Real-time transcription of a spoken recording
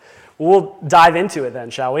We'll dive into it then,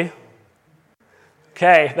 shall we?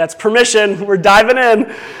 Okay, that's permission. We're diving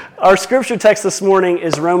in. Our scripture text this morning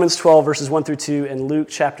is Romans 12, verses 1 through 2, and Luke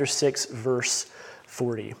chapter 6, verse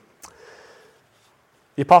 40.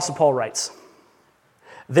 The Apostle Paul writes,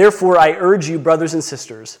 "Therefore I urge you, brothers and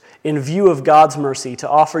sisters, in view of God's mercy, to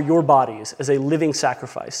offer your bodies as a living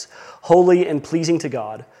sacrifice, holy and pleasing to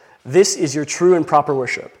God. This is your true and proper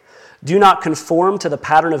worship. Do not conform to the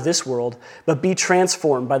pattern of this world, but be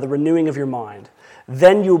transformed by the renewing of your mind.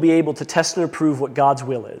 Then you will be able to test and approve what God's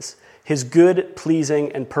will is, his good,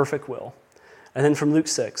 pleasing, and perfect will." And then from Luke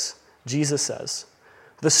 6, Jesus says,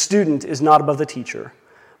 "The student is not above the teacher,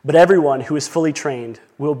 but everyone who is fully trained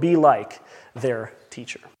will be like their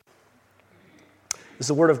teacher." This is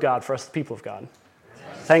the word of God for us, the people of God.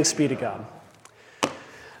 Thanks be to God.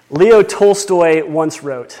 Leo Tolstoy once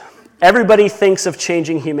wrote, "Everybody thinks of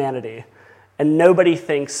changing humanity, and nobody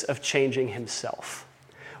thinks of changing himself."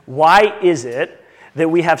 Why is it that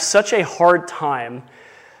we have such a hard time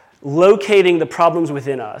locating the problems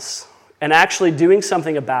within us and actually doing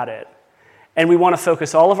something about it, and we want to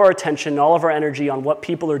focus all of our attention, all of our energy on what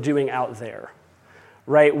people are doing out there,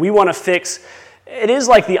 right? We want to fix, it is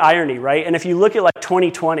like the irony, right? And if you look at like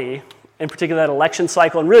 2020, in particular that election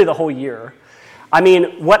cycle, and really the whole year, I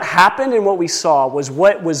mean, what happened and what we saw was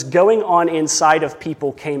what was going on inside of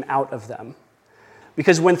people came out of them.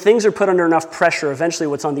 Because when things are put under enough pressure, eventually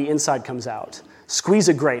what's on the inside comes out. Squeeze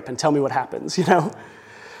a grape and tell me what happens, you know?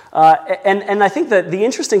 And I think that the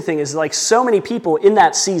interesting thing is like so many people in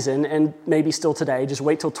that season, and maybe still today, just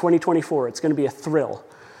wait till 2024, it's going to be a thrill.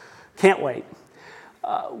 Can't wait.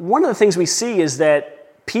 One of the things we see is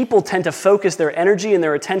that people tend to focus their energy and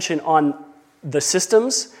their attention on the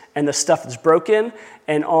systems and the stuff that's broken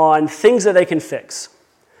and on things that they can fix.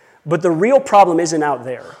 But the real problem isn't out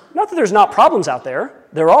there. Not that there's not problems out there.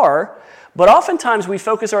 There are. But oftentimes we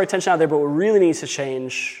focus our attention out there, but what really needs to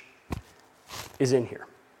change is in here.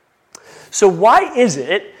 So why is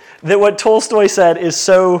it that what Tolstoy said is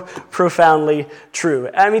so profoundly true?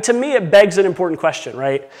 I mean, to me, it begs an important question,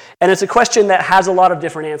 right? And it's a question that has a lot of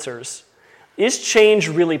different answers. Is change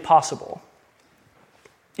really possible?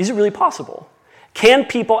 Is it really possible? Can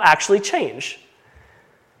people actually change?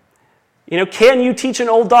 You know, can you teach an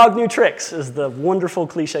old dog new tricks, as the wonderful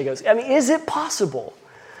cliche goes? I mean, is it possible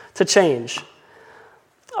to change?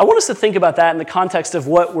 I want us to think about that in the context of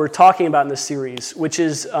what we're talking about in this series, which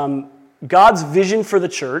is God's vision for the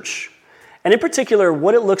church, and in particular,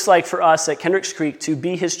 what it looks like for us at Kendricks Creek to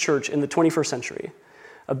be his church in the 21st century.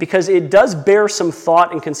 Because it does bear some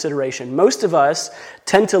thought and consideration. Most of us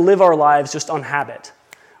tend to live our lives just on habit,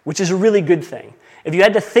 which is a really good thing. If you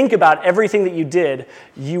had to think about everything that you did,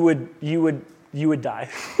 you would die,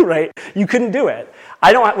 right? You couldn't do it.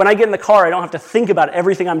 When I get in the car, I don't have to think about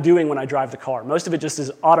everything I'm doing when I drive the car. Most of it just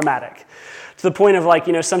is automatic. To the point of like,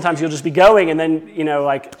 you know, sometimes you'll just be going and then, you know,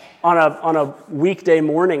 like on a weekday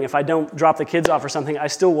morning, if I don't drop the kids off or something, I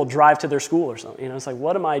still will drive to their school or something. You know, it's like,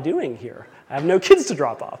 what am I doing here? I have no kids to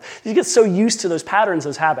drop off. You get so used to those patterns,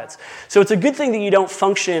 those habits. So it's a good thing that you don't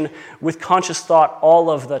function with conscious thought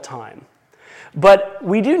all of the time. But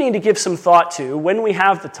we do need to give some thought to, when we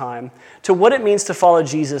have the time, to what it means to follow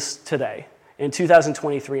Jesus today in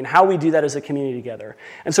 2023 and how we do that as a community together.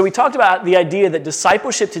 And so we talked about the idea that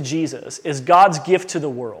discipleship to Jesus is God's gift to the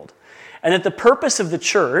world, and that the purpose of the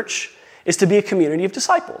church is to be a community of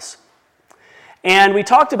disciples. And we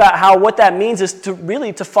talked about how what that means is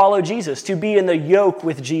to follow Jesus, to be in the yoke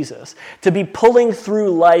with Jesus, to be pulling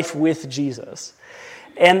through life with Jesus.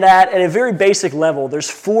 And that at a very basic level, there's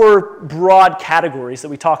 4 broad categories that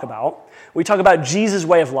we talk about. We talk about Jesus'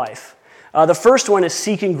 way of life. The first one is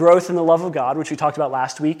seeking growth in the love of God, which we talked about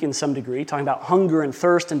last week in some degree, talking about hunger and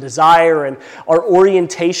thirst and desire and our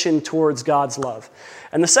orientation towards God's love.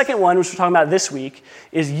 And the second one, which we're talking about this week,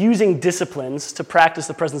 is using disciplines to practice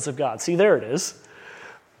the presence of God. See, there it is.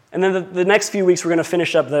 And then the next few weeks, we're going to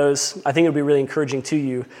finish up those. I think it'll be really encouraging to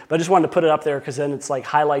you. But I just wanted to put it up there because then it's like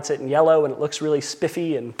highlights it in yellow and it looks really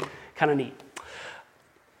spiffy and kind of neat.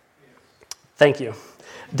 Thank you.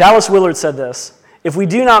 Dallas Willard said this: "If we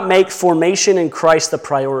do not make formation in Christ the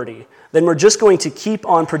priority, then we're just going to keep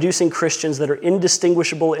on producing Christians that are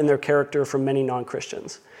indistinguishable in their character from many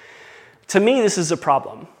non-Christians." To me, this is a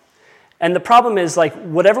problem. And the problem is, like,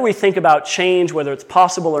 whatever we think about change, whether it's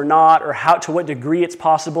possible or not, or to what degree it's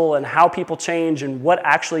possible, and how people change, and what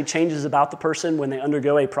actually changes about the person when they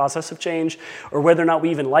undergo a process of change, or whether or not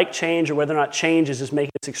we even like change, or whether or not change is just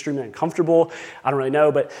making us extremely uncomfortable, I don't really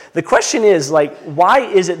know. But the question is, like, why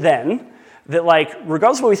is it then that, like,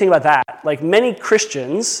 regardless of what we think about that, like, many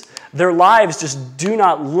Christians, their lives just do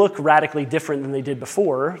not look radically different than they did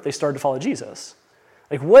before they started to follow Jesus?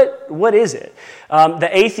 Like, what is it? The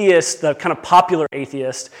atheist, the kind of popular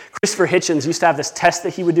atheist, Christopher Hitchens, used to have this test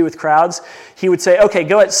that he would do with crowds. He would say, okay,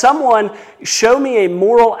 go ahead, someone show me a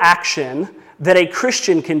moral action that a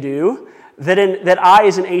Christian can do that I,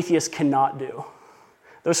 as an atheist, cannot do.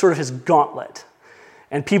 That was sort of his gauntlet.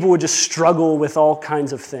 And people would just struggle with all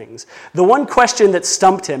kinds of things. The one question that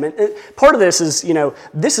stumped him, and part of this is,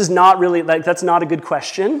 this is not really, that's not a good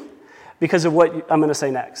question because of what I'm going to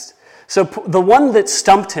say next. So the one that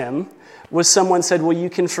stumped him was someone said, well, you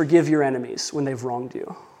can forgive your enemies when they've wronged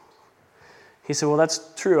you. He said, well, that's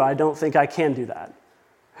true. I don't think I can do that.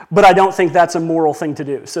 But I don't think that's a moral thing to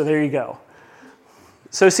do. So there you go.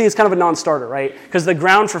 So see, it's kind of a non-starter, right? Because the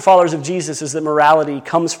ground for followers of Jesus is that morality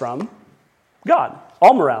comes from God.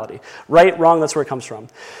 All morality. Right, wrong, that's where it comes from.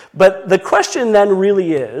 But the question then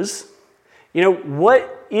really is,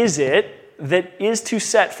 what is it that is to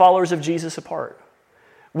set followers of Jesus apart?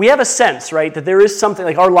 We have a sense, right, that there is something,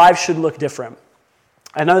 like our lives should look different.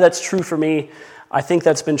 I know that's true for me. I think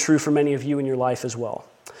that's been true for many of you in your life as well.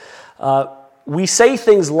 We say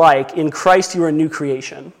things like, in Christ you are a new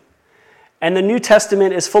creation. And the New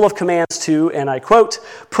Testament is full of commands to, and I quote,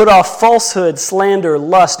 put off falsehood, slander,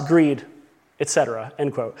 lust, greed, etc.,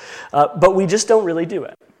 end quote. But we just don't really do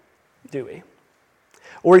it, do we?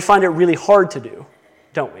 Or we find it really hard to do,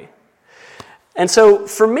 don't we? And so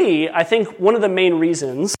for me, I think one of the main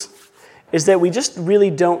reasons is that we just really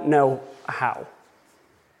don't know how.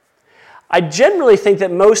 I generally think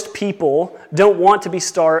that most people don't want to be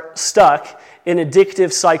stuck in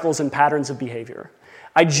addictive cycles and patterns of behavior.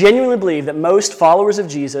 I genuinely believe that most followers of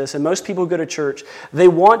Jesus and most people who go to church, they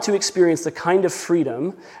want to experience the kind of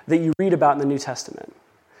freedom that you read about in the New Testament.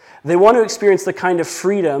 They want to experience the kind of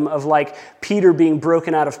freedom of like Peter being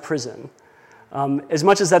broken out of prison. As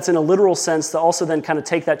much as that's in a literal sense, to also then kind of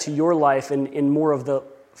take that to your life in more of the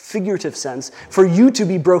figurative sense, for you to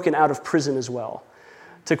be broken out of prison as well.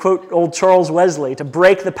 To quote old Charles Wesley, to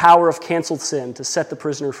break the power of canceled sin, to set the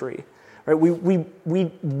prisoner free. Right?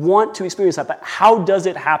 We want to experience that, but how does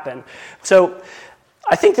it happen? So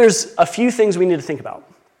I think there's a few things we need to think about.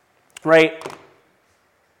 Right?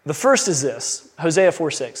 The first is this, Hosea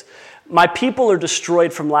 4:6. My people are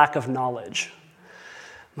destroyed from lack of knowledge.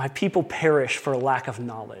 My people perish for a lack of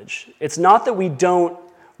knowledge. It's not that we don't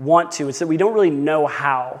want to, it's that we don't really know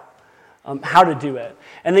how to do it.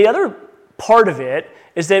 And the other part of it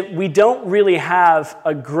is that we don't really have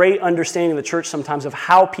a great understanding of the church sometimes of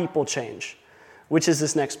how people change, which is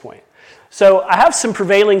this next point. So I have some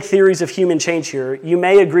prevailing theories of human change here. You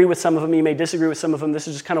may agree with some of them, you may disagree with some of them. This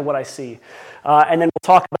is just kind of what I see. And then we'll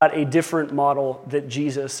talk about a different model that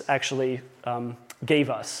Jesus actually gave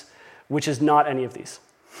us, which is not any of these.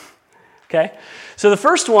 Okay? So the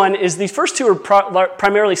first one is, these first two are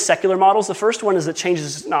primarily secular models. The first one is that change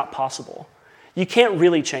is not possible. You can't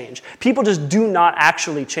really change. People just do not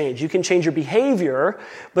actually change. You can change your behavior,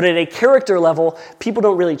 but at a character level, people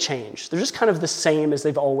don't really change. They're just kind of the same as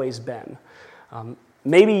they've always been.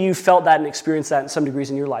 Maybe you felt that and experienced that in some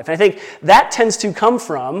degrees in your life. And I think that tends to come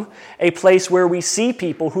from a place where we see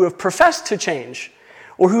people who have professed to change,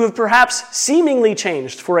 or who have perhaps seemingly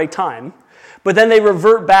changed for a time, but then they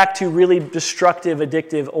revert back to really destructive,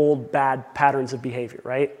 addictive, old, bad patterns of behavior,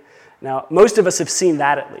 right? Now, most of us have seen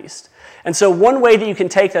that at least. And so one way that you can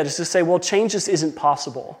take that is to say, well, change just isn't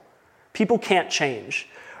possible. People can't change.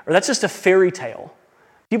 Or that's just a fairy tale.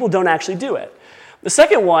 People don't actually do it. The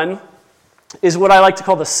second one is what I like to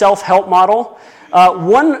call the self-help model.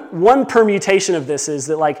 One permutation of this is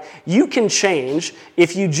that like you can change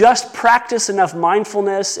if you just practice enough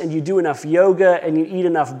mindfulness and you do enough yoga and you eat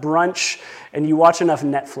enough brunch and you watch enough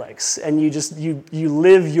Netflix and you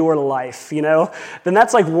live your life, then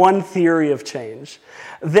that's like one theory of change.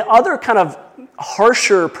 The other kind of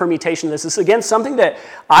harsher permutation of this is, again, something that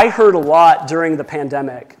I heard a lot during the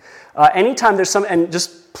pandemic. Anytime there's and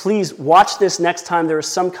just please watch this next time there is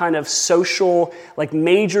some kind of social, like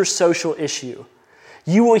major social issue.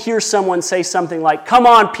 You will hear someone say something like, come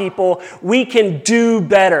on, people, we can do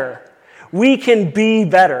better. We can be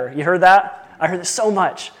better. You heard that? I heard this so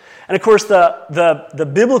much. And of course,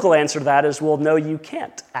 the biblical answer to that is, well, no, you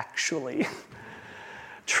can't, actually.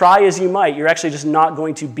 Try as you might, you're actually just not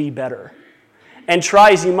going to be better. And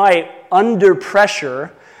try as you might, under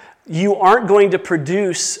pressure, you aren't going to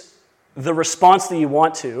produce the response that you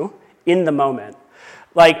want to in the moment.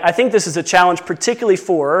 Like, I think this is a challenge particularly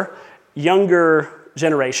for younger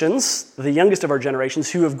generations, the youngest of our generations,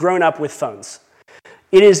 who have grown up with phones.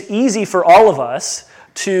 It is easy for all of us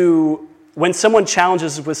to, when someone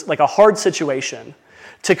challenges us with like a hard situation,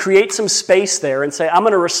 to create some space there and say, I'm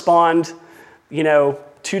going to respond,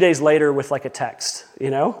 2 days later with like a text,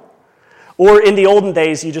 Or in the olden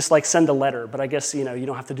days, you just like send a letter, but I guess, you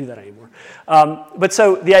don't have to do that anymore. But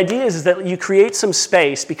so the idea is that you create some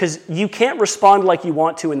space because you can't respond like you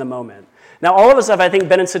want to in the moment. Now, all of us have, I think,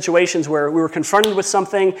 been in situations where we were confronted with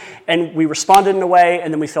something and we responded in a way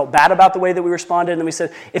and then we felt bad about the way that we responded and then we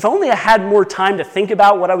said, if only I had more time to think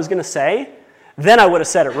about what I was going to say, then I would have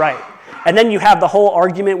said it right. And then you have the whole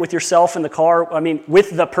argument with yourself in the car,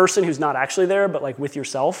 with the person who's not actually there, but like with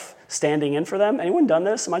yourself, standing in for them. Anyone done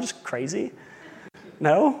this? Am I just crazy?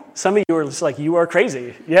 No? Some of you are just like, you are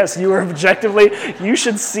crazy. Yes, you are objectively, you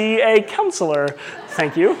should see a counselor.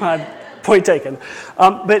 Thank you. Point taken.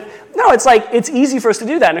 But no, it's like, it's easy for us to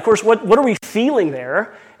do that. And of course, what are we feeling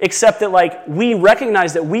there? Except that like, we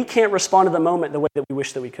recognize that we can't respond to the moment the way that we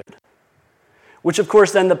wish that we could. Which of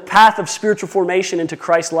course then the path of spiritual formation into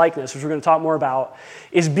Christ-likeness, which we're going to talk more about,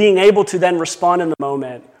 is being able to then respond in the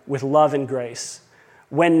moment with love and grace.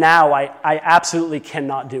 When now I absolutely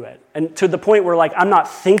cannot do it. And to the point where like, I'm not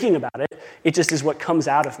thinking about it, it just is what comes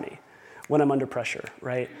out of me when I'm under pressure,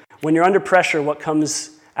 right? When you're under pressure, what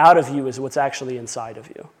comes out of you is what's actually inside of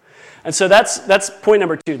you. And so that's point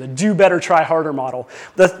number 2, the do better, try harder model.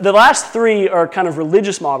 The last 3 are kind of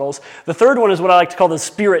religious models. The third one is what I like to call the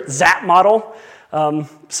spirit zap model.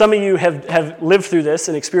 Some of you have lived through this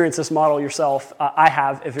and experienced this model yourself. I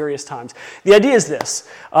have at various times. The idea is this.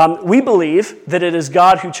 We believe that it is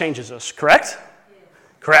God who changes us, correct? Yeah.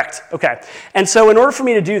 Correct. Okay. And so in order for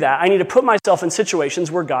me to do that, I need to put myself in situations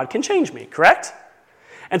where God can change me, correct?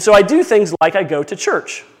 And so I do things like I go to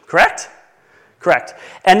church, correct? Correct.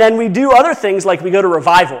 And then we do other things like we go to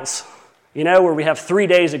revivals, where we have 3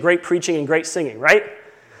 days of great preaching and great singing, right?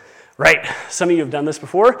 Right. Some of you have done this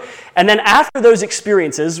before. And then after those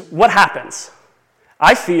experiences, what happens?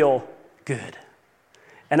 I feel good.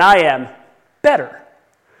 And I am better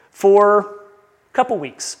for a couple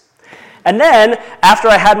weeks. And then after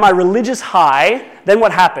I had my religious high, then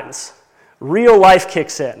what happens? Real life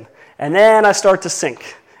kicks in. And then I start to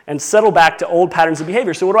sink and settle back to old patterns of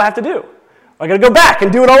behavior. So what do I have to do? I got to go back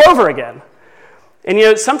and do it all over again.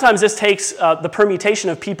 And sometimes this takes the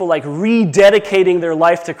permutation of people like rededicating their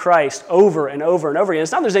life to Christ over and over and over again.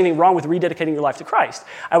 It's not that there's anything wrong with rededicating your life to Christ.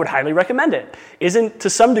 I would highly recommend it. Isn't to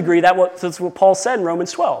some degree that's what Paul said in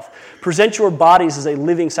Romans 12. Present your bodies as a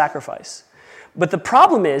living sacrifice. But the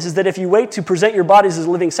problem is that if you wait to present your bodies as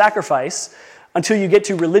a living sacrifice until you get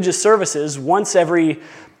to religious services once every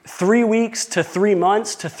 3 weeks to 3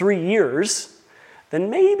 months to 3 years,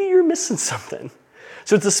 then maybe you're missing something.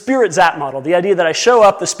 So it's the spirit zap model, the idea that I show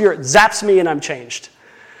up, the spirit zaps me, and I'm changed.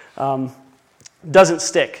 Doesn't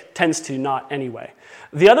stick, tends to not anyway.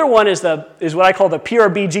 The other one is what I call the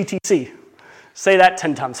PRB GTC. Say that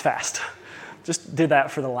 10 times fast. Just did that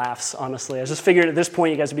for the laughs, honestly. I just figured at this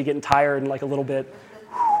point you guys would be getting tired and like a little bit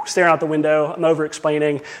staring out the window. I'm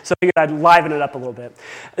over-explaining, so I figured I'd liven it up a little bit.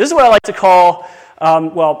 This is what I like to call,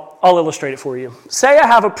 I'll illustrate it for you. Say I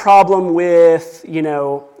have a problem with,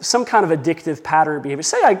 some kind of addictive pattern of behavior.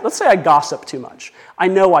 Let's say I gossip too much. I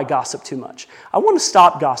know I gossip too much. I want to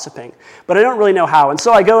stop gossiping, but I don't really know how. And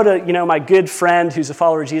so I go to, my good friend who's a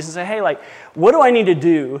follower of Jesus and say, hey, what do I need to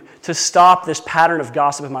do to stop this pattern of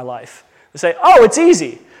gossip in my life? They say, oh, it's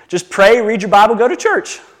easy. Just pray, read your Bible, go to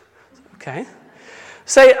church. Okay.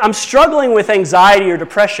 Say, I'm struggling with anxiety or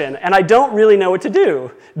depression, and I don't really know what to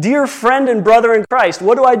do. Dear friend and brother in Christ,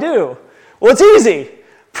 what do I do? Well, it's easy.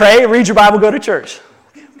 Pray, read your Bible, go to church.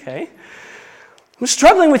 Okay. I'm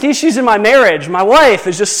struggling with issues in my marriage. My wife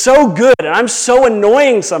is just so good, and I'm so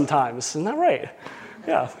annoying sometimes. Isn't that right?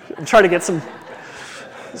 Yeah. I'm trying to get some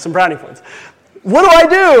brownie points. What do I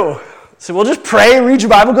do? So we'll just pray, read your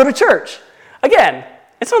Bible, go to church. Again,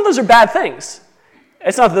 it's not that those are bad things.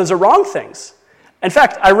 It's not that those are wrong things. In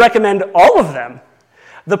fact, I recommend all of them.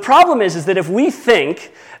 The problem is that if we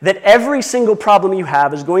think that every single problem you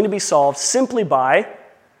have is going to be solved simply by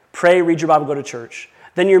pray, read your Bible, go to church,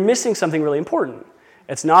 then you're missing something really important.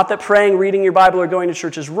 It's not that praying, reading your Bible, or going to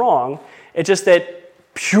church is wrong. It's just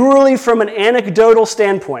that purely from an anecdotal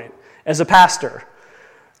standpoint, as a pastor,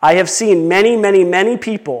 I have seen many, many, many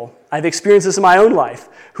people, I've experienced this in my own life,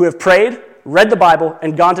 who have prayed, read the Bible,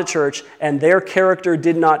 and gone to church, and their character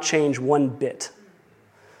did not change one bit.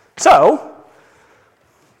 So,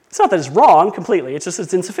 it's not that it's wrong completely, it's just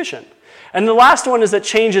it's insufficient. And the last one is that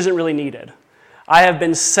change isn't really needed. I have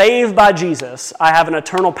been saved by Jesus. I have an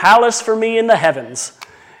eternal palace for me in the heavens,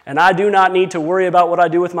 and I do not need to worry about what I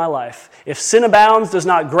do with my life. If sin abounds, does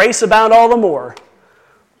not grace abound all the more?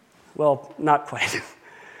 Well, not quite.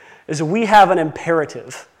 Is we have an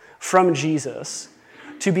imperative from Jesus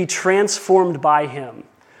to be transformed by him.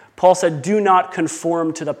 Paul said, do not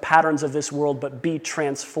conform to the patterns of this world, but be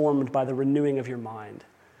transformed by the renewing of your mind.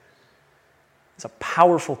 It's a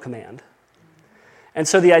powerful command. And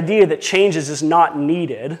so the idea that changes is not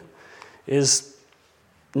needed is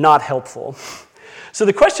not helpful. So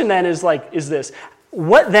the question then is this: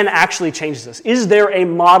 what then actually changes us? Is there a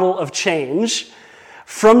model of change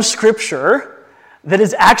from Scripture that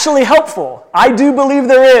is actually helpful? I do believe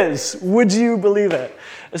there is. Would you believe it?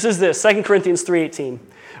 This is this, 2 Corinthians 3:18.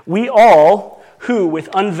 We all who with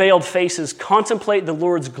unveiled faces contemplate the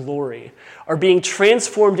Lord's glory are being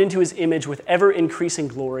transformed into his image with ever-increasing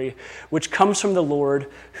glory, which comes from the Lord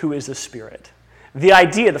who is the Spirit. The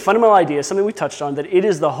idea, the fundamental idea, is something we touched on, that it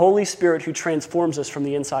is the Holy Spirit who transforms us from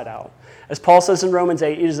the inside out. As Paul says in Romans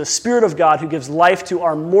 8, it is the Spirit of God who gives life to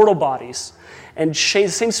our mortal bodies. And the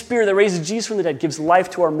same Spirit that raises Jesus from the dead gives life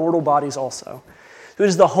to our mortal bodies also. So it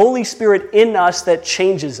is the Holy Spirit in us that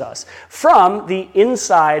changes us from the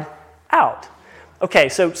inside out. Okay,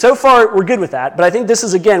 so far we're good with that, but I think this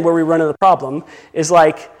is, again, where we run into the problem, is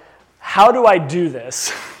how do I do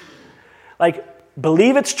this?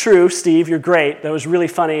 Believe it's true, Steve, you're great. That was really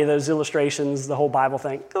funny, those illustrations, the whole Bible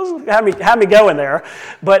thing. Those had me going there.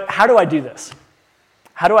 But how do I do this?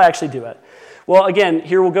 How do I actually do it? Well, again,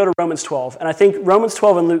 here we'll go to Romans 12. And I think Romans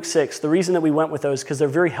 12 and Luke 6, the reason that we went with those is because they're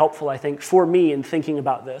very helpful, I think, for me in thinking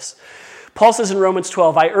about this. Paul says in Romans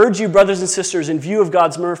 12, I urge you, brothers and sisters, in view of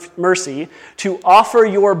God's mercy, to offer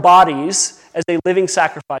your bodies as a living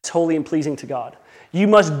sacrifice, holy and pleasing to God. You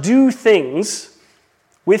must do things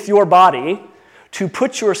with your body to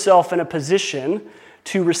put yourself in a position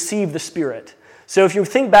to receive the Spirit. So if you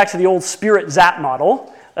think back to the old Spirit Zap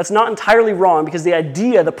model, that's not entirely wrong because the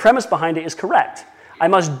idea, the premise behind it is correct. I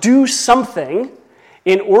must do something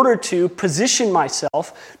in order to position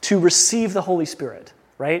myself to receive the Holy Spirit,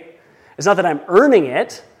 right? It's not that I'm earning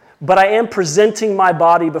it, but I am presenting my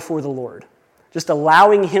body before the Lord, just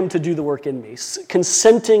allowing him to do the work in me,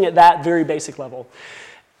 consenting at that very basic level.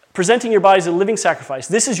 Presenting your body as a living sacrifice.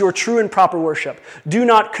 This is your true and proper worship. Do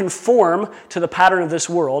not conform to the pattern of this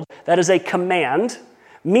world. That is a command,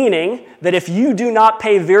 meaning that if you do not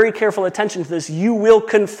pay very careful attention to this, you will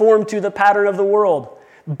conform to the pattern of the world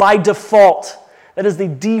by default. That is the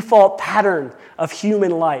default pattern of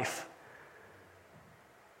human life.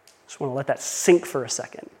 Just want to let that sink for a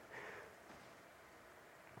second.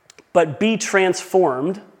 But be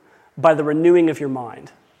transformed by the renewing of your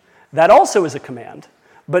mind. That also is a command.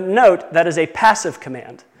 But note, that is a passive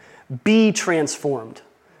command. Be transformed.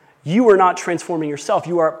 You are not transforming yourself.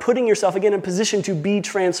 You are putting yourself again in position to be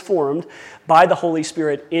transformed by the Holy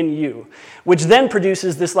Spirit in you, which then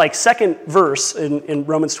produces this second verse in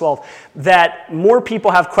Romans 12 that more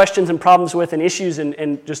people have questions and problems with and issues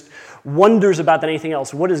and just wonders about than anything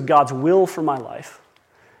else. What is God's will for my life?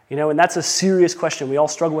 And that's a serious question. We all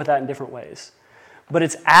struggle with that in different ways. But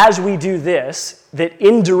it's as we do this that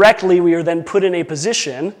indirectly we are then put in a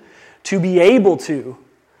position to be able to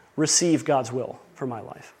receive God's will for my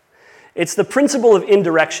life. It's the principle of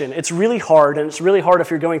indirection. It's really hard, and it's really hard if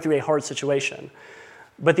you're going through a hard situation.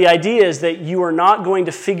 But the idea is that you are not going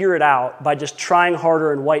to figure it out by just trying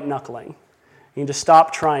harder and white-knuckling. You need to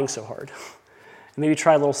stop trying so hard. And maybe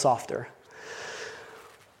try a little softer.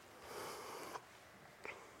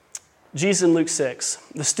 Jesus in Luke 6,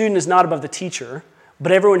 the student is not above the teacher,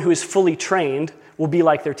 but everyone who is fully trained will be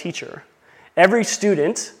like their teacher. Every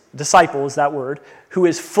student, disciple is that word, who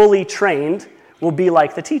is fully trained will be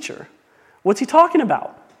like the teacher. What's he talking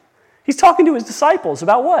about? He's talking to his disciples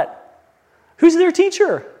about what? Who's their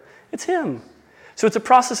teacher? It's him. So it's a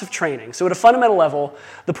process of training. So at a fundamental level,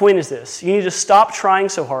 the point is this. You need to stop trying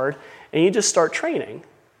so hard, and you just start training.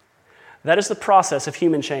 That is the process of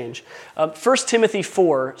human change. 1 Timothy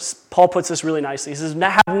 4, Paul puts this really nicely. He says,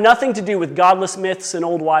 have nothing to do with godless myths and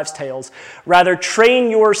old wives' tales. Rather,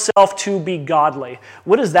 train yourself to be godly.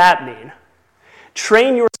 What does that mean?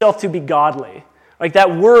 Train yourself to be godly.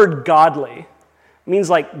 That word godly means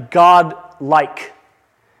God-like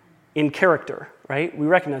in character, right? We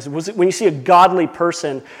recognize it. When you see a godly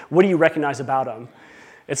person, what do you recognize about them?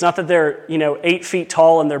 It's not that they're 8 feet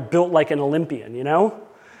tall and they're built like an Olympian,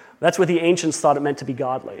 That's what the ancients thought it meant to be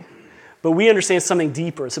godly. But we understand something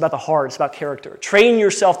deeper. It's about the heart. It's about character. Train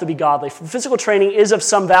yourself to be godly. Physical training is of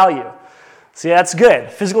some value. See, that's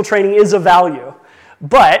good. Physical training is of value.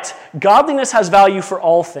 But godliness has value for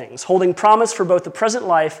all things, holding promise for both the present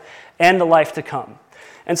life and the life to come.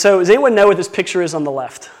 And so, does anyone know what this picture is on the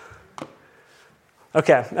left?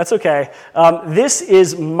 Okay, that's okay. This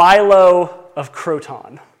is Milo of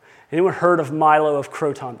Croton. Anyone heard of Milo of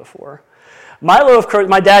Croton before? Milo, of course,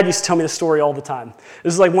 my dad used to tell me this story all the time.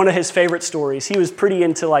 This is like one of his favorite stories. He was pretty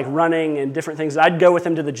into like running and different things. I'd go with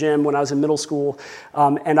him to the gym when I was in middle school,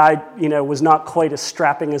 and I, was not quite as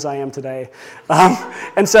strapping as I am today.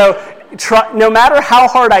 And so, no matter how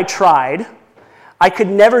hard I tried, I could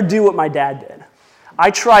never do what my dad did. I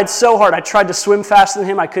tried so hard. I tried to swim faster than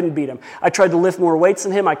him. I couldn't beat him. I tried to lift more weights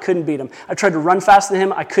than him. I couldn't beat him. I tried to run faster than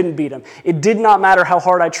him. I couldn't beat him. It did not matter how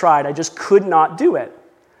hard I tried. I just could not do it.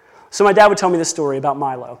 So my dad would tell me this story about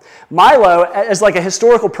Milo. Milo, as like a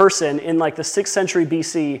historical person in like the 6th century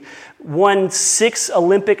BC, won 6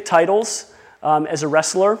 Olympic titles as a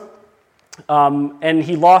wrestler. And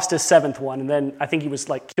he lost his 7th one, and then I think he was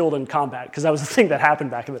like killed in combat, because that was the thing that happened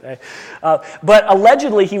back in the day. But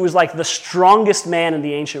allegedly, he was like the strongest man in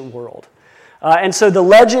the ancient world. And so the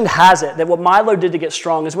legend has it that what Milo did to get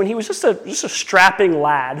strong is when he was just a strapping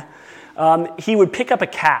lad, he would pick up a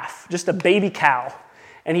calf, just a baby cow,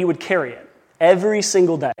 and he would carry it every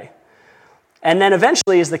single day. And then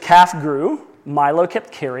eventually, as the calf grew, Milo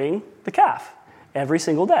kept carrying the calf every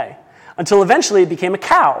single day, until eventually it became a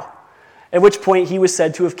cow, at which point he was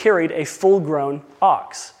said to have carried a full-grown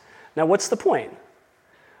ox. Now, what's the point?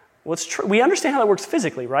 We understand how that works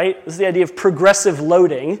physically, right? This is the idea of progressive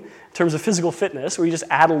loading in terms of physical fitness, where you just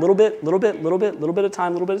add a little bit at a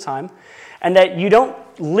time, and that you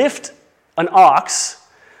don't lift an ox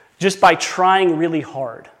just by trying really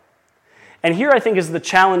hard. And here I think is the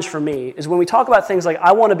challenge for me, is when we talk about things like,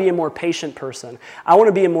 I want to be a more patient person, I want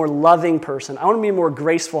to be a more loving person, I want to be a more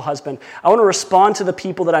graceful husband, I want to respond to the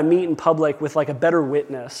people that I meet in public with like a better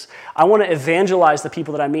witness, I want to evangelize the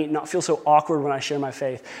people that I meet and not feel so awkward when I share my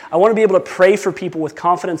faith, I want to be able to pray for people with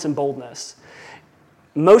confidence and boldness.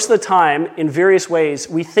 Most of the time, in various ways,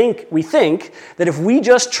 we think that if we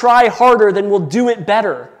just try harder, then we'll do it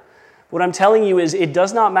better. What I'm telling you is it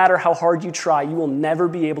does not matter how hard you try. You will never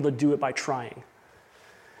be able to do it by trying.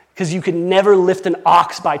 Because you can never lift an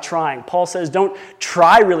ox by trying. Paul says don't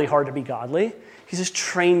try really hard to be godly. He says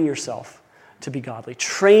train yourself to be godly.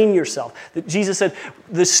 Train yourself. Jesus said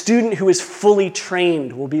the student who is fully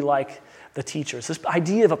trained will be like the teacher. It's this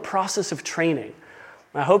idea of a process of training.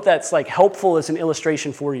 I hope that's like helpful as an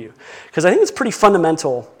illustration for you. Because I think it's pretty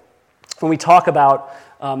fundamental when we talk about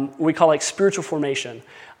what we call like spiritual formation.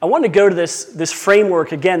 I want to go to this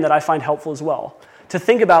framework again that I find helpful as well. To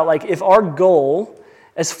think about like if our goal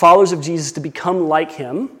as followers of Jesus to become like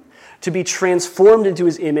him, to be transformed into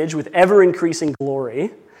his image with ever-increasing glory,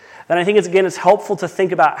 then I think it's helpful to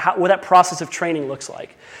think about what that process of training looks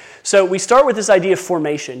like. So we start with this idea of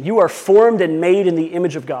formation. You are formed and made in the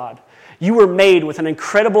image of God. You were made with an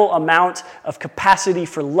incredible amount of capacity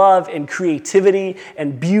for love and creativity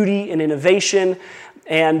and beauty and innovation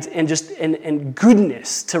and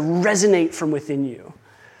goodness to resonate from within you.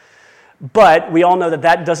 But we all know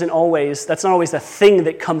that's not always the thing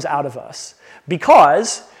that comes out of us,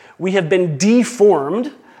 because we have been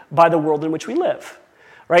deformed by the world in which we live.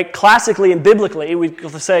 Right? Classically and biblically, we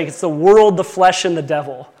say it's the world, the flesh, and the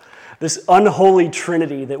devil. This unholy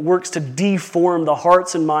trinity that works to deform the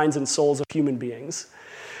hearts and minds and souls of human beings.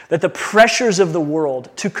 That the pressures of the world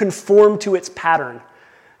to conform to its pattern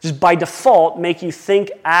just by default make you think,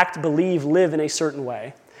 act, believe, live in a certain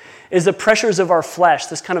way. Is the pressures of our flesh,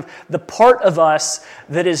 this kind of the part of us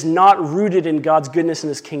that is not rooted in God's goodness and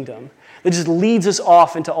his kingdom, that just leads us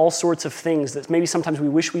off into all sorts of things that maybe sometimes we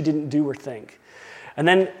wish we didn't do or think. And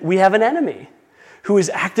then we have an enemy who is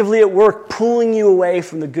actively at work pulling you away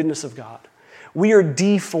from the goodness of God. We are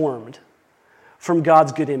deformed from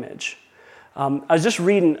God's good image. I was just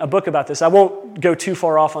reading a book about this. I won't go too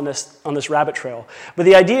far off on this rabbit trail. But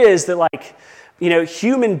the idea is that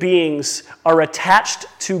human beings are attached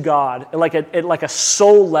to God at like a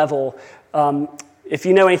soul level. If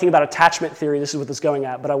you know anything about attachment theory, this is what it's going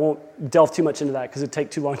at, but I won't delve too much into that because it'd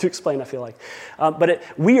take too long to explain, I feel like.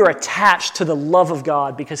 We are attached to the love of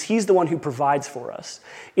God because he's the one who provides for us.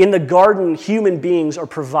 In the garden, human beings are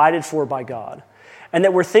provided for by God. And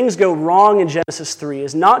that where things go wrong in Genesis 3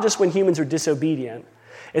 is not just when humans are disobedient.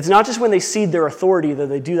 It's not just when they cede their authority that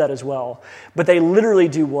they do that as well. But they literally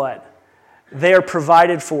do what? They are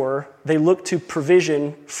provided for. They look to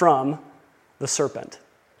provision from the serpent.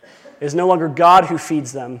 It is no longer God who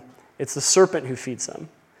feeds them. It's the serpent who feeds them.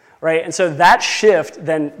 Right? And so that shift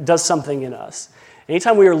then does something in us.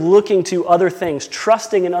 Anytime we are looking to other things,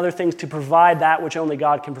 trusting in other things to provide that which only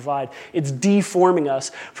God can provide, it's deforming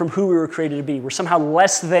us from who we were created to be. We're somehow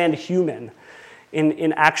less than human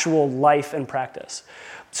in actual life and practice.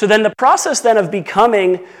 So then the process then of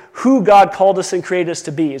becoming who God called us and created us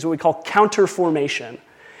to be is what we call counterformation.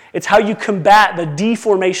 It's how you combat the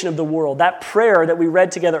deformation of the world. That prayer that we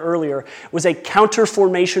read together earlier was a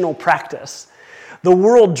counterformational practice. The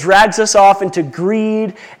world drags us off into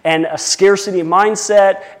greed and a scarcity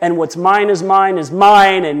mindset, and what's mine,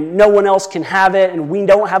 and no one else can have it, and we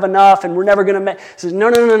don't have enough, and we're never going to make. It says,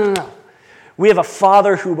 no. We have a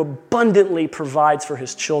Father who abundantly provides for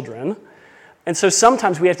his children, and so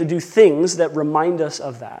sometimes we have to do things that remind us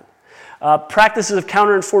of that. Practices of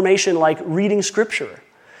counterformation like reading Scripture.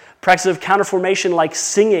 Practices of counterformation like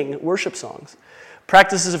singing worship songs.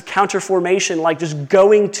 Practices of counterformation like just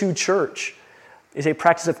going to church is a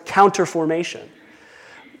practice of counterformation.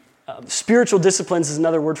 Spiritual disciplines is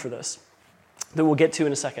another word for this that we'll get to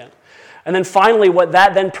in a second. And then finally, what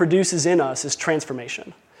that then produces in us is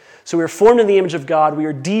transformation. So we are formed in the image of God. We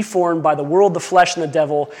are deformed by the world, the flesh, and the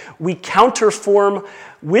devil. We counterform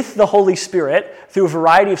with the Holy Spirit through a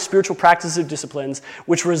variety of spiritual practices of disciplines,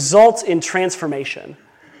 which results in transformation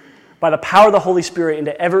by the power of the Holy Spirit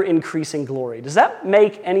into ever-increasing glory. Does that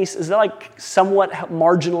make any, is that like somewhat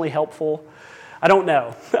marginally helpful? I don't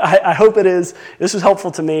know. I hope it is. This was helpful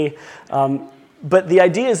to me. But the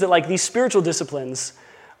idea is that like these spiritual disciplines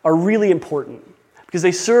are really important because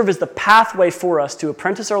they serve as the pathway for us to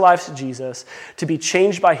apprentice our lives to Jesus, to be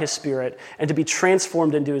changed by his Spirit, and to be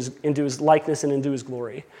transformed into his likeness and into his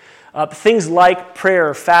glory. Things like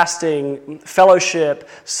prayer, fasting, fellowship,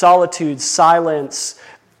 solitude, silence,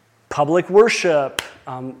 public worship,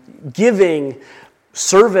 giving,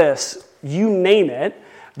 service, you name it.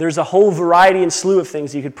 There's a whole variety and slew of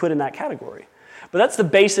things you could put in that category. But that's the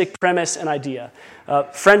basic premise and idea.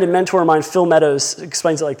 Friend and mentor of mine, Phil Meadows,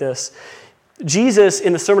 explains it like this. Jesus,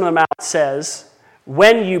 in the Sermon on the Mount, says,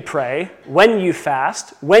 when you pray, when you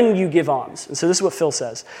fast, when you give alms. And so this is what Phil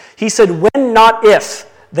says. He said, when, not if,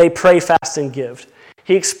 they pray, fast, and give.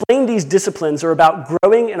 He explained these disciplines are about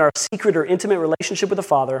growing in our secret or intimate relationship with the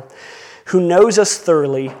Father, who knows us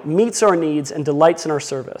thoroughly, meets our needs, and delights in our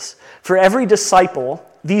service. For every disciple,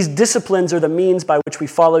 these disciplines are the means by which we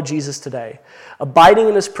follow Jesus today, abiding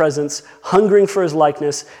in his presence, hungering for his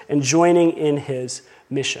likeness, and joining in his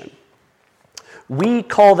mission. We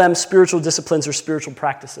call them spiritual disciplines or spiritual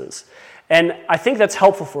practices. And I think that's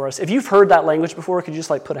helpful for us. If you've heard that language before, could you just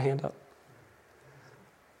put a hand up?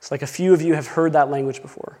 It's like a few of you have heard that language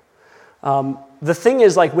before. The thing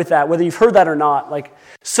is with that, whether you've heard that or not,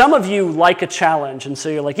 some of you like a challenge, and so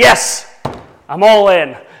you're like, yes, I'm all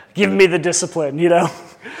in. Give me the discipline,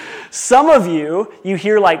 Some of you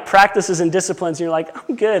hear practices and disciplines, and you're like,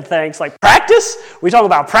 I'm good, thanks. Practice? We talk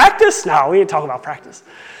about practice? No, we ain't talking about practice.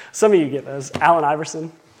 Some of you get those. Allen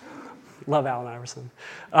Iverson. Love Allen Iverson.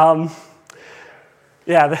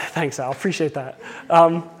 Thanks, Al. Appreciate that.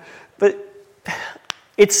 But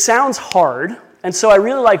it sounds hard, and so I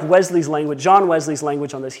really like Wesley's language, John Wesley's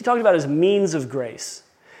language on this. He talked about it as means of grace.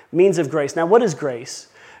 Means of grace. Now, what is grace?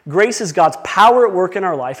 Grace is God's power at work in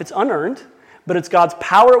our life. It's unearned, but it's God's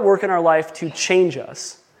power at work in our life to change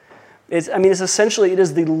us. It's essentially, it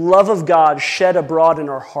is the love of God shed abroad in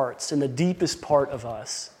our hearts, in the deepest part of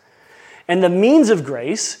us. And the means of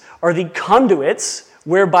grace are the conduits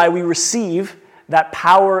whereby we receive that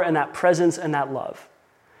power and that presence and that love.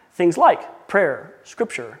 Things like prayer,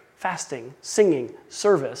 scripture, fasting, singing,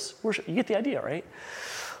 service, worship. You get the idea, right?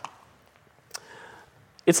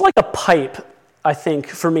 It's like a pipe, I think,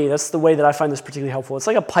 for me. That's the way that I find this particularly helpful. It's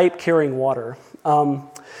like a pipe carrying water.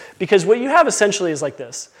 Because what you have essentially is like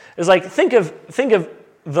this. It's think of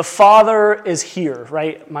the Father is here,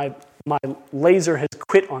 right? My laser has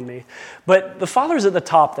quit on me. But the Father's at the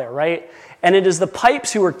top there, right? And it is the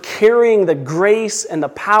pipes who are carrying the grace and the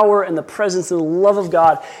power and the presence and the love of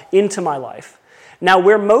God into my life. Now,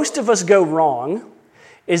 where most of us go wrong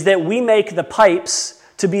is that we make the pipes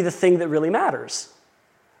to be the thing that really matters,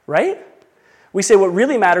 right? We say what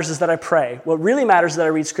really matters is that I pray. What really matters is that I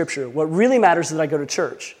read Scripture. What really matters is that I go to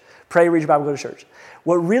church. Pray, read your Bible, go to church.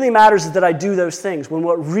 What really matters is that I do those things, when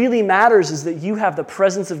what really matters is that you have the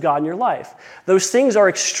presence of God in your life. Those things are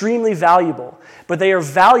extremely valuable, but they are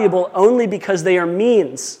valuable only because they are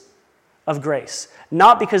means of grace,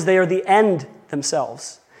 not because they are the end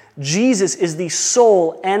themselves. Jesus is the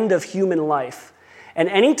sole end of human life. And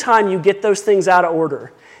anytime you get those things out of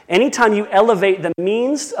order, anytime you elevate the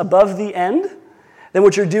means above the end, then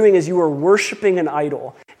what you're doing is you are worshiping an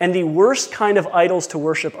idol. And the worst kind of idols to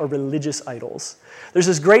worship are religious idols. There's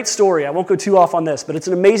this great story. I won't go too off on this, but it's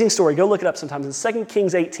an amazing story. Go look it up sometimes. It's 2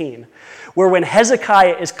 Kings 18, where when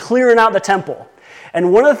Hezekiah is clearing out the temple,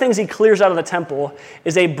 and one of the things he clears out of the temple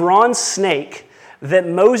is a bronze snake that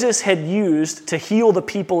Moses had used to heal the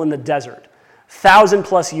people in the desert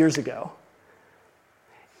 1,000+ years ago.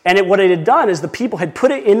 And what it had done is the people had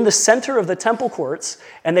put it in the center of the temple courts,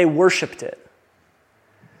 and they worshiped it.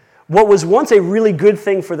 What was once a really good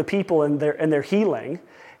thing for the people and their healing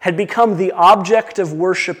had become the object of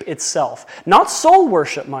worship itself. Not soul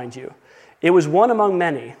worship, mind you. It was one among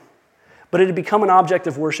many, but it had become an object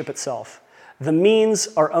of worship itself. The means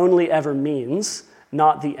are only ever means,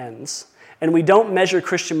 not the ends. And we don't measure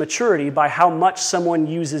Christian maturity by how much someone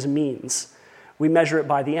uses means. We measure it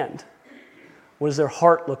by the end. What does their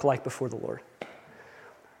heart look like before the Lord?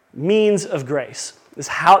 Means of grace is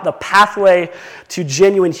how the pathway to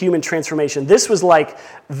genuine human transformation. This was like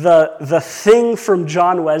the thing from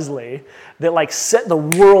John Wesley that like set the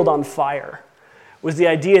world on fire, was the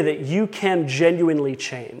idea that you can genuinely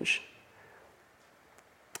change.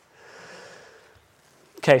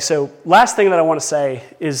 Okay, so last thing that I want to say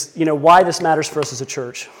is, why this matters for us as a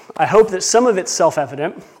church. I hope that some of it's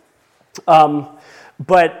self-evident,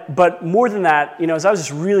 but more than that, as I was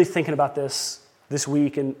just really thinking about this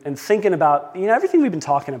week and thinking about, everything we've been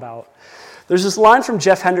talking about, there's this line from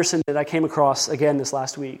Jeff Henderson that I came across again this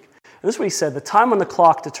last week. And this is what he said: the time on the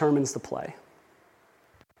clock determines the play.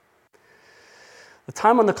 The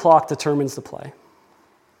time on the clock determines the play.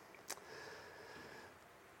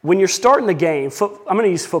 When you're starting the game, I'm going to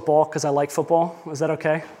use football because I like football. Is that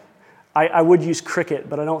okay? I would use cricket,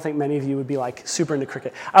 but I don't think many of you would be like super into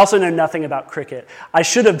cricket. I also know nothing about cricket. I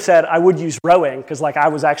should have said I would use rowing because I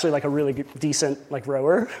was actually a really decent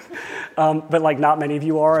rower, but not many of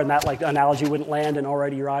you are, and that analogy wouldn't land, and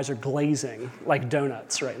already your eyes are glazing like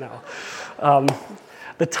donuts right now.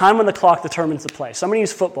 The time on the clock determines the play. So I'm going to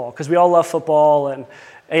use football because we all love football, and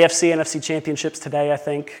AFC, NFC championships today, I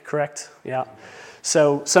think, correct? Yeah.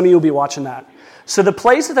 So some of you will be watching that. So the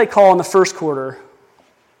plays that they call in the first quarter,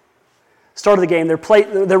 start of the game,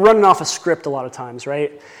 they're running off a script a lot of times,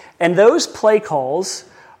 right? And those play calls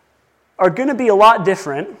are going to be a lot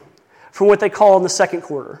different from what they call in the second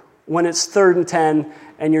quarter, when it's 3rd and 10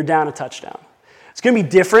 and you're down a touchdown. It's going to be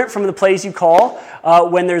different from the plays you call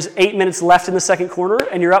when there's 8 minutes left in the second quarter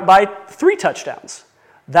and you're up by 3 touchdowns.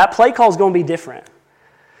 That play call is going to be different.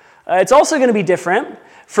 It's also going to be different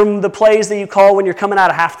from the plays that you call when you're coming out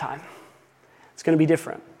of halftime. It's going to be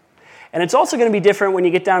different. And it's also going to be different when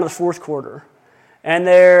you get down to the fourth quarter and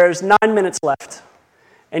there's 9 minutes left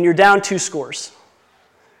and you're down 2 scores.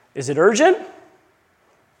 Is it urgent?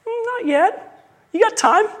 Not yet. You got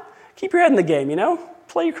time. Keep your head in the game,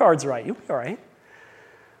 Play your cards right. You'll be all right.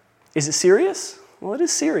 Is it serious? Well, it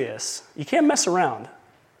is serious. You can't mess around.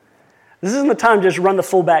 This isn't the time to just run the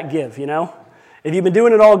fullback give, If you've been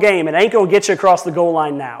doing it all game, it ain't going to get you across the goal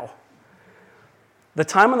line now. The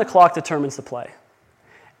time on the clock determines the play.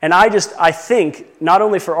 And I think, not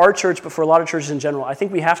only for our church, but for a lot of churches in general, I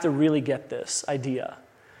think we have to really get this idea.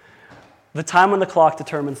 The time on the clock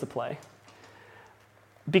determines the play.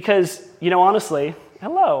 Because, honestly,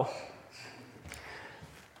 hello.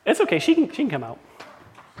 It's okay, she can come out.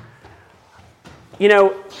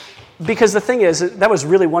 Because the thing is, that was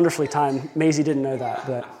really wonderfully timed. Maisie didn't know that,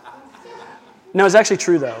 but... No, it's actually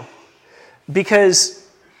true, though. Because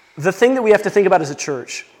the thing that we have to think about as a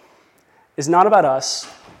church is not about us,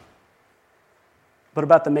 but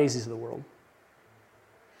about the Maisies of the world.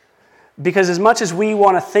 Because as much as we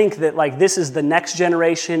want to think that this is the next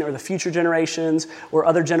generation or the future generations or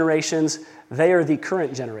other generations, they are the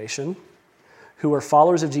current generation who are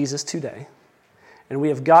followers of Jesus today. And we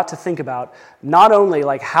have got to think about not only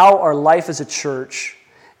how our life as a church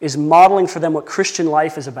is modeling for them what Christian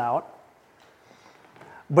life is about,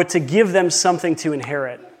 but to give them something to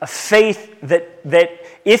inherit, a faith that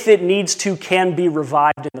if it needs to, can be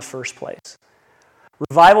revived in the first place.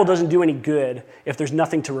 Revival doesn't do any good if there's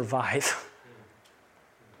nothing to revive.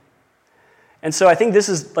 And so I think this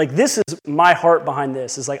is my heart behind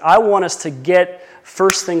this, is I want us to get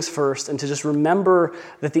first things first and to just remember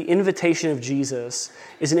that the invitation of Jesus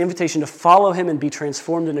is an invitation to follow him and be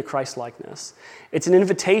transformed into Christ-likeness. It's an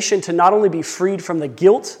invitation to not only be freed from the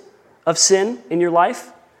guilt of sin in your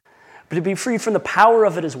life, but to be freed from the power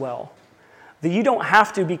of it as well. That you don't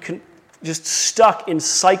have to be just stuck in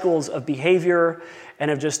cycles of behavior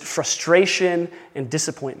and of just frustration and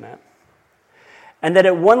disappointment. And that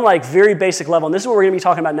at one very basic level, and this is what we're going to be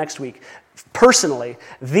talking about next week, personally,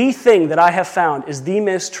 the thing that I have found is the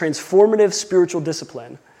most transformative spiritual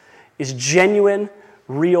discipline is genuine,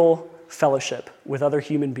 real fellowship with other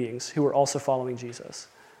human beings who are also following Jesus.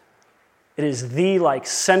 It is the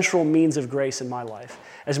central means of grace in my life.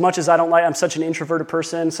 As much as I'm such an introverted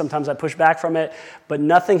person, sometimes I push back from it, but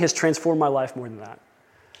nothing has transformed my life more than that.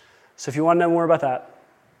 So if you want to know more about that,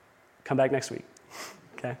 come back next week.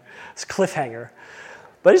 Okay? It's a cliffhanger.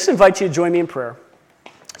 But I just invite you to join me in prayer.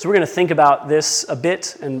 So we're going to think about this a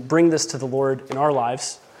bit and bring this to the Lord in our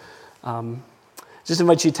lives. Just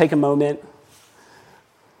invite you to take a moment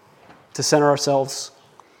to center ourselves.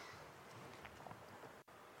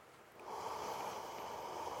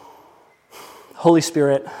 Holy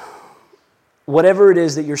Spirit, whatever it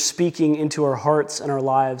is that you're speaking into our hearts and our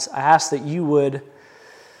lives, I ask that you would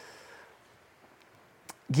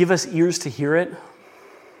give us ears to hear it,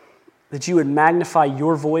 that you would magnify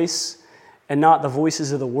your voice and not the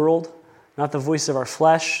voices of the world, not the voice of our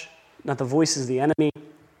flesh, not the voices of the enemy,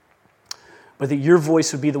 but that your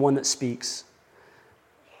voice would be the one that speaks.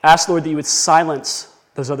 Ask, Lord, that you would silence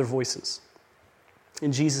those other voices.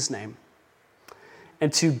 In Jesus' name.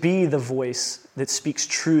 And to be the voice that speaks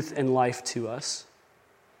truth and life to us.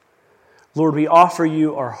 Lord, we offer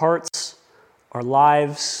you our hearts, our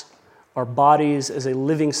lives, our bodies as a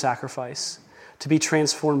living sacrifice to be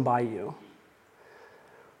transformed by you.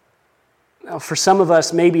 Now, for some of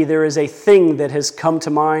us, maybe there is a thing that has come to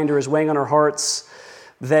mind or is weighing on our hearts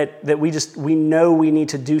that we know we need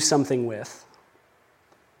to do something with.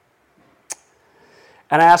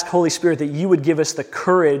 And I ask, Holy Spirit, that you would give us the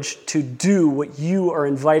courage to do what you are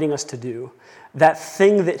inviting us to do, that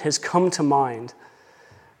thing that has come to mind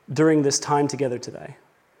during this time together today.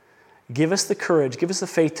 Give us the courage, give us the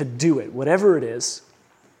faith to do it, whatever it is,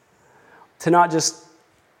 to not just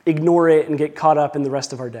ignore it and get caught up in the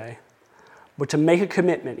rest of our day, but to make a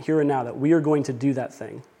commitment here and now that we are going to do that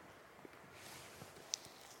thing.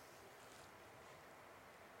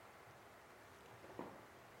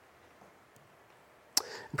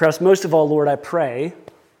 Perhaps most of all, Lord, I pray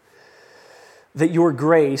that your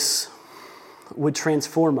grace would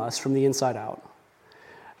transform us from the inside out.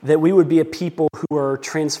 That we would be a people who are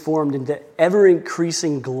transformed into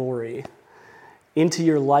ever-increasing glory, into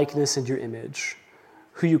your likeness and your image,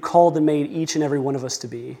 who you called and made each and every one of us to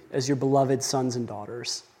be as your beloved sons and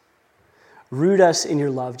daughters. Root us in your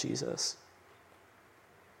love, Jesus.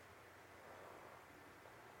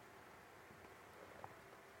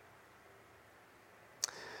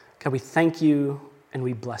 God, we thank you and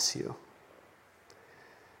we bless you.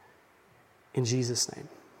 In Jesus' name,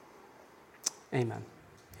 amen.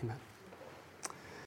 Amen.